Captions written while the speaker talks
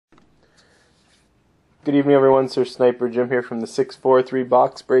Good evening, everyone. SirSniperJim here from the 643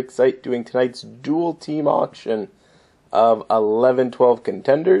 box break site doing tonight's dual team auction of 11-12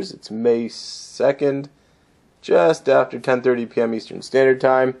 contenders. It's May 2nd, just after 10:30 p.m. Eastern Standard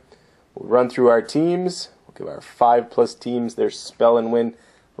Time. We'll run through our teams. We'll give our 5+ teams their spell and win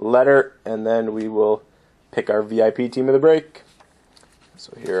letter, and then we will pick our VIP team of the break.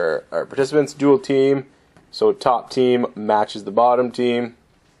 So here are our participants. Dual team. So top team matches the bottom team.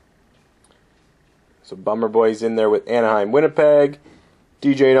 So Bummer Boy's in there with Anaheim, Winnipeg,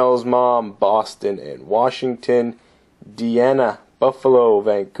 DJ Null's mom, Boston and Washington, Deanna, Buffalo,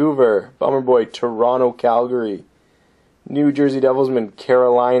 Vancouver, Bummer Boy, Toronto, Calgary, New Jersey Devilsman,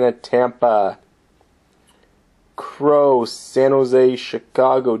 Carolina, Tampa, Crow, San Jose,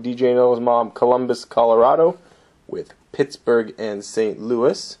 Chicago, DJ Null's mom, Columbus, Colorado, with Pittsburgh and St.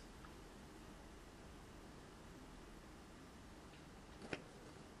 Louis.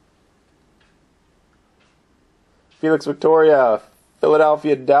 Felix Victoria,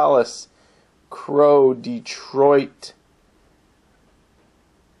 Philadelphia, Dallas, Crow, Detroit,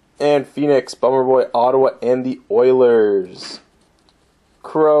 and Phoenix, Bummer Boy, Ottawa, and the Oilers.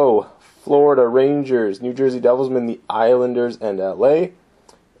 Crow, Florida, Rangers, New Jersey Devilsmen, the Islanders, and LA.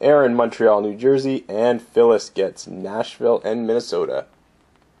 Aaron, Montreal, New Jersey, and Phyllis gets Nashville and Minnesota.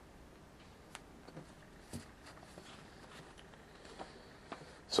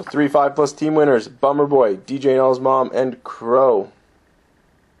 So 3 5+ team winners, Bummer Boy, DJ Null's mom, and Crow.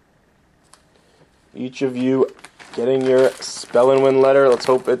 Each of you getting your spell and win letter. Let's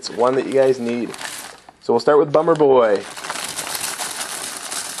hope it's one that you guys need. So we'll start with Bummer Boy.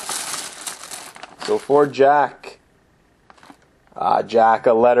 So for Jack, Jack,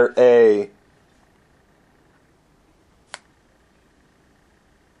 a letter A.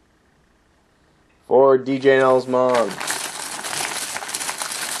 For DJ Null's mom,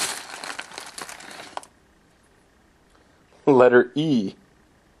 letter E.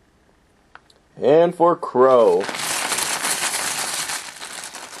 And for Crow,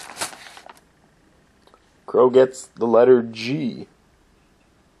 Crow gets the letter G.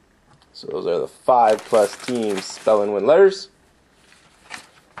 So those are the 5+ teams spell and win letters.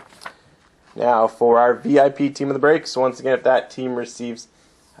 Now for our VIP team of the break. So once again, if that team receives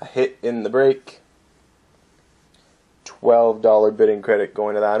a hit in the break, $12 bidding credit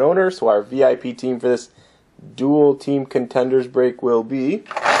going to that owner. So our VIP team for this dual team contenders break will be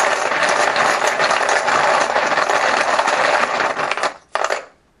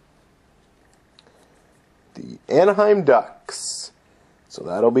the Anaheim Ducks. So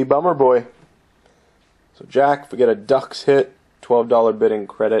that'll be Bummer Boy. So Jack, if we get a Ducks hit, $12 bidding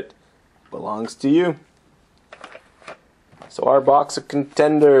credit belongs to you. So our box of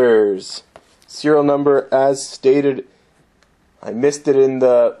contenders, serial number as stated. I missed it in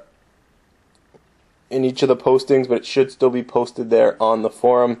each of the postings, but it should still be posted there on the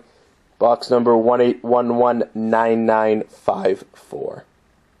forum. Box number 18119954.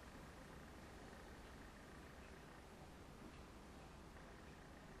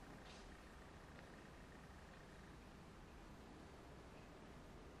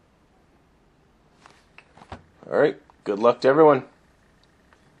 All right, good luck to everyone.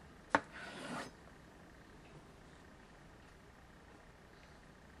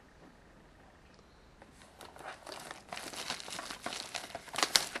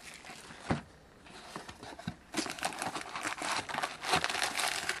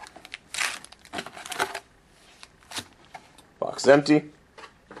 Box is empty.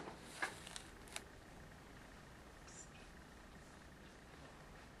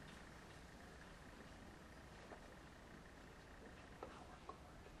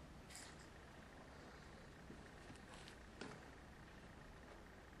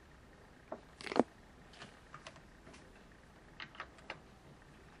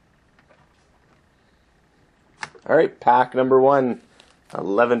 All right, pack number 1,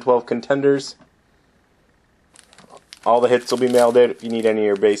 11-12 contenders. All the hits will be mailed out. If you need any of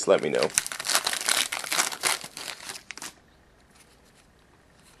your base, let me know.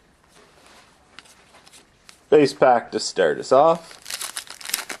 Base pack to start us off.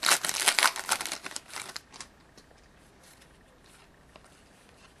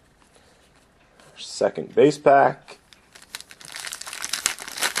 Second base pack.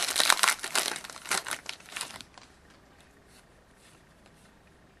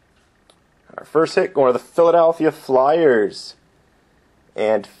 Our first hit going to the Philadelphia Flyers.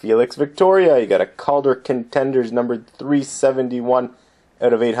 And Felix Victoria. You got a Calder Contenders numbered 371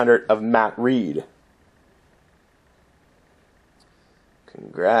 out of 800 of Matt Reed.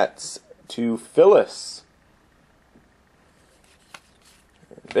 Congrats to Phyllis.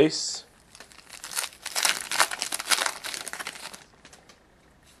 Base.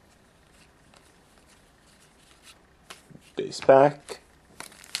 Base pack.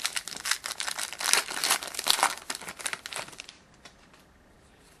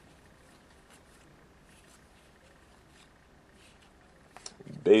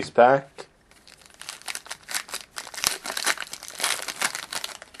 Base pack.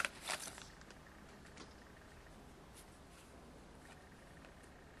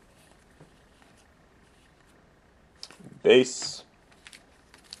 Base.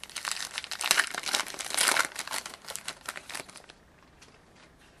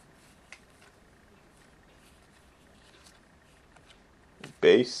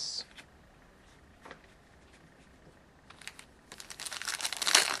 Base.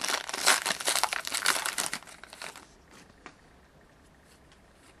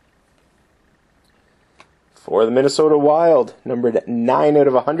 For the Minnesota Wild, numbered 9 out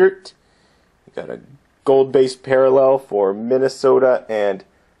of 100. We got a gold base parallel for Minnesota and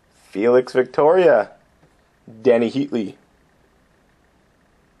Felix Victoria, Danny Heatley.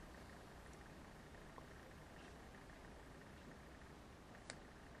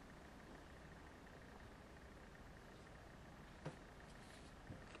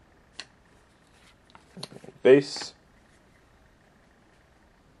 Base.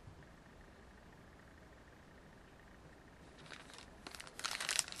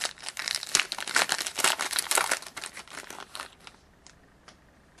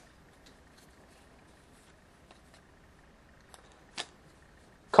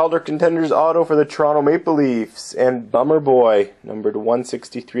 Calder Contenders auto for the Toronto Maple Leafs and Bummer Boy, numbered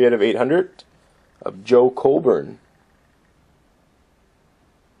 163 out of 800 of Joe Colburn.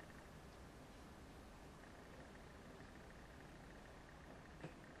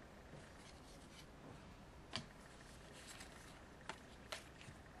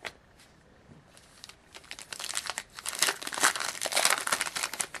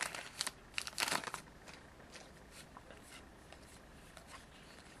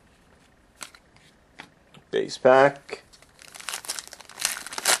 Base pack.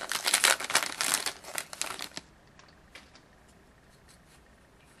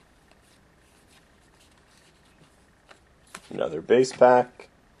 Another base pack.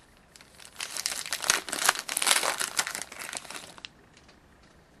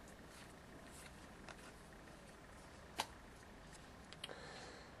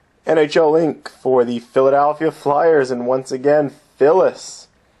 NHL Ink for the Philadelphia Flyers, and once again, Phyllis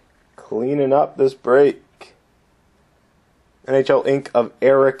cleaning up this break. NHL Ink of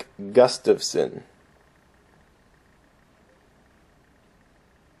Eric Gustafson.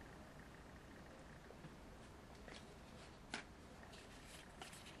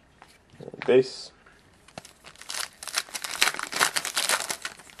 Base.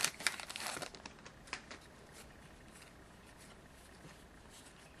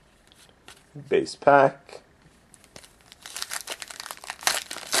 Base pack.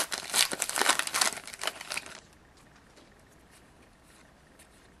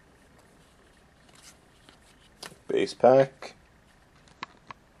 Base pack.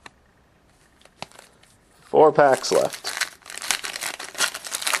 4 packs left.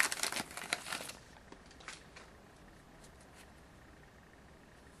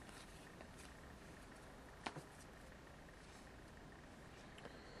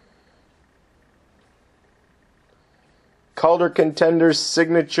 Calder Contenders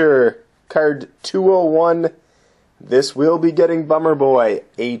signature card 201. This will be getting Bummer Boy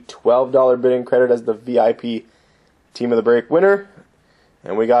a $12 bidding credit as the VIP Team of the Break winner.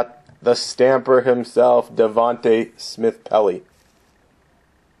 And we got the stamper himself, Devontae Smith-Pelly.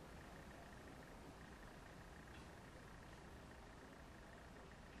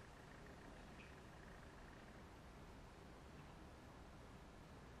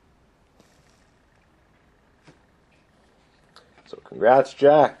 So congrats,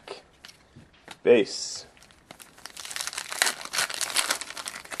 Jack. Base.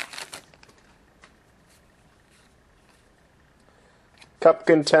 Cup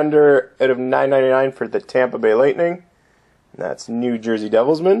contender out of $9.99 for the Tampa Bay Lightning. And that's New Jersey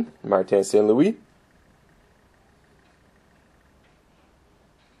Devilsman, Martin St. Louis.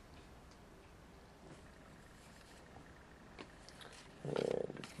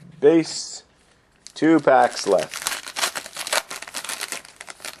 And base, 2 packs left.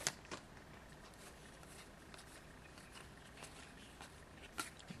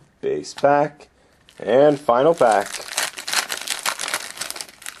 Base pack, and final pack.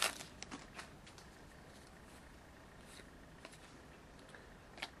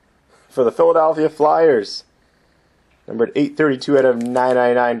 For the Philadelphia Flyers, numbered 832 out of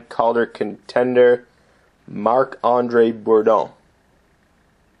 999, Calder contender, Marc-Andre Bourdon.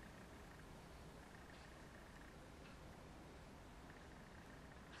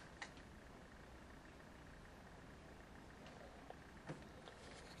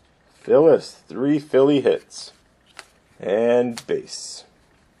 Phyllis, 3 Philly hits. And base.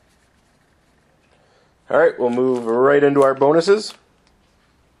 Alright, we'll move right into our bonuses.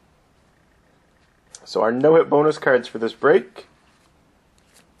 So our no-hit bonus cards for this break.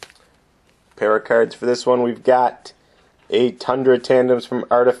 Pair of cards for this one, we've got a Tundra Tandems from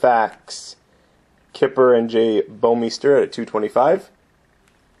Artifacts, Kipper and Jay Bomeister at 225.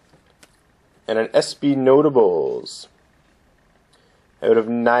 And an SB Notables out of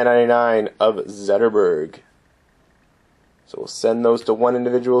 999 of Zetterberg. So we'll send those to one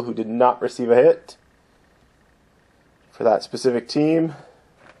individual who did not receive a hit for that specific team.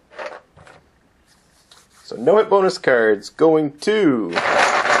 So no hit bonus cards going to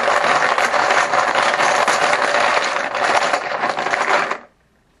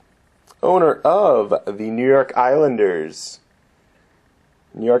owner of the New York Islanders.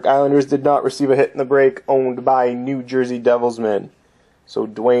 New York Islanders did not receive a hit in the break, owned by New Jersey Devilsmen. So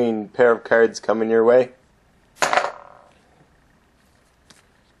Dwayne, pair of cards coming your way.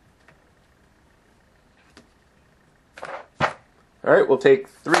 Alright, we'll take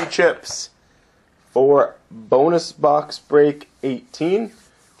 3 chips for bonus box break 18.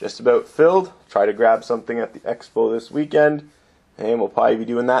 Just about filled. Try to grab something at the expo this weekend, and we'll probably be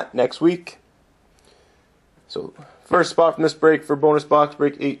doing that next week. So first spot from this break for bonus box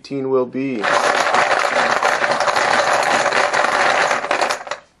break 18 will be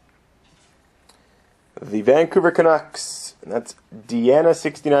the Vancouver Canucks, and that's Deanna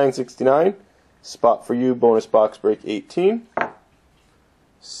 6969. Spot for you, bonus box break 18.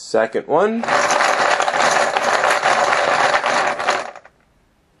 Second one,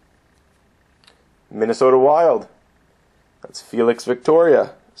 Minnesota Wild. That's Felix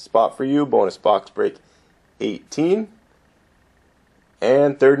Victoria. Spot for you, bonus box break 18.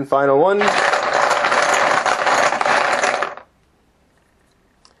 And third and final one,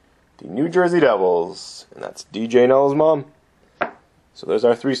 the New Jersey Devils. And that's DJ Null's mom. So there's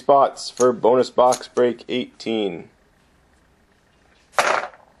our 3 spots for bonus box break 18.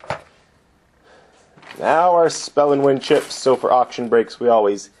 Now our spell and win chips. So for auction breaks, we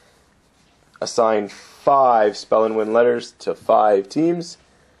always assign 5 spell and win letters to 5 teams.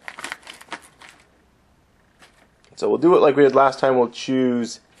 So we'll do it like we did last time. We'll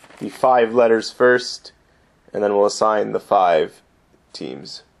choose the 5 letters first, and then we'll assign the 5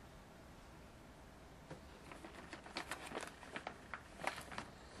 teams.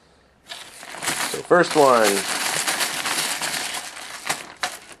 So first one,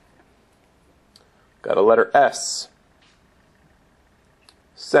 got a letter S.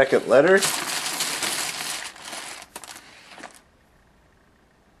 Second letter,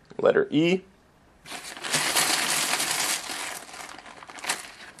 letter E.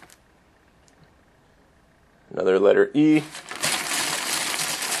 Another letter E.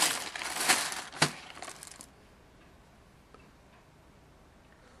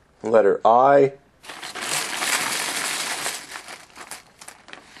 Letter I.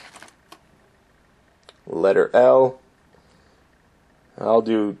 Letter L. I'll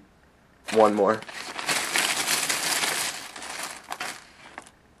do one more.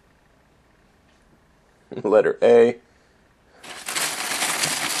 Letter A.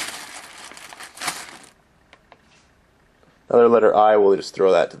 Another letter I, we'll just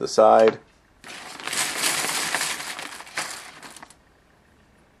throw that to the side.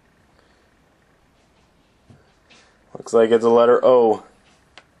 Looks like it's a letter O.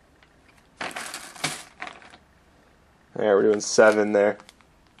 There, we're doing 7 there.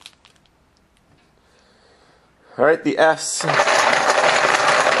 Alright, the S.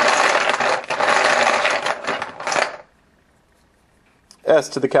 S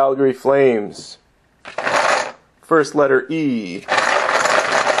to the Calgary Flames. First letter E.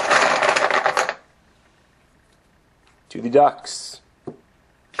 To the Ducks.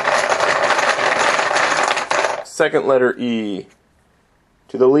 Second letter E.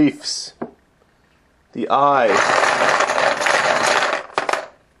 To the Leafs. The I.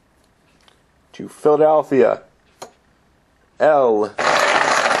 To Philadelphia. L.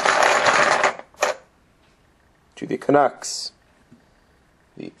 To the Canucks.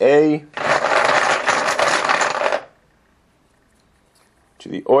 The A. To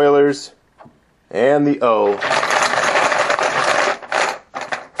the Oilers. And the O.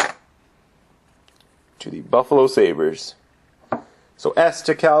 To the Buffalo Sabres. So S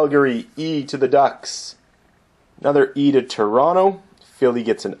to Calgary, E to the Ducks. Another E to Toronto. Philly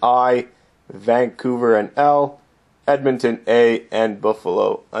gets an I. Vancouver an L. Edmonton A. And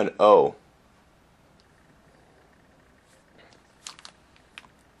Buffalo an O.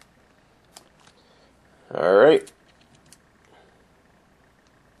 Alright.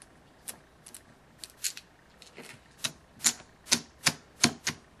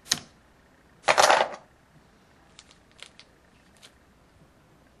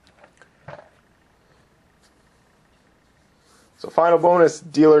 So final bonus,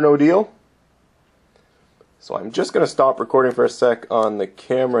 Deal or No Deal. So I'm just going to stop recording for a sec on the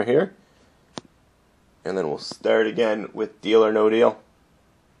camera here, and then we'll start again with Deal or No Deal.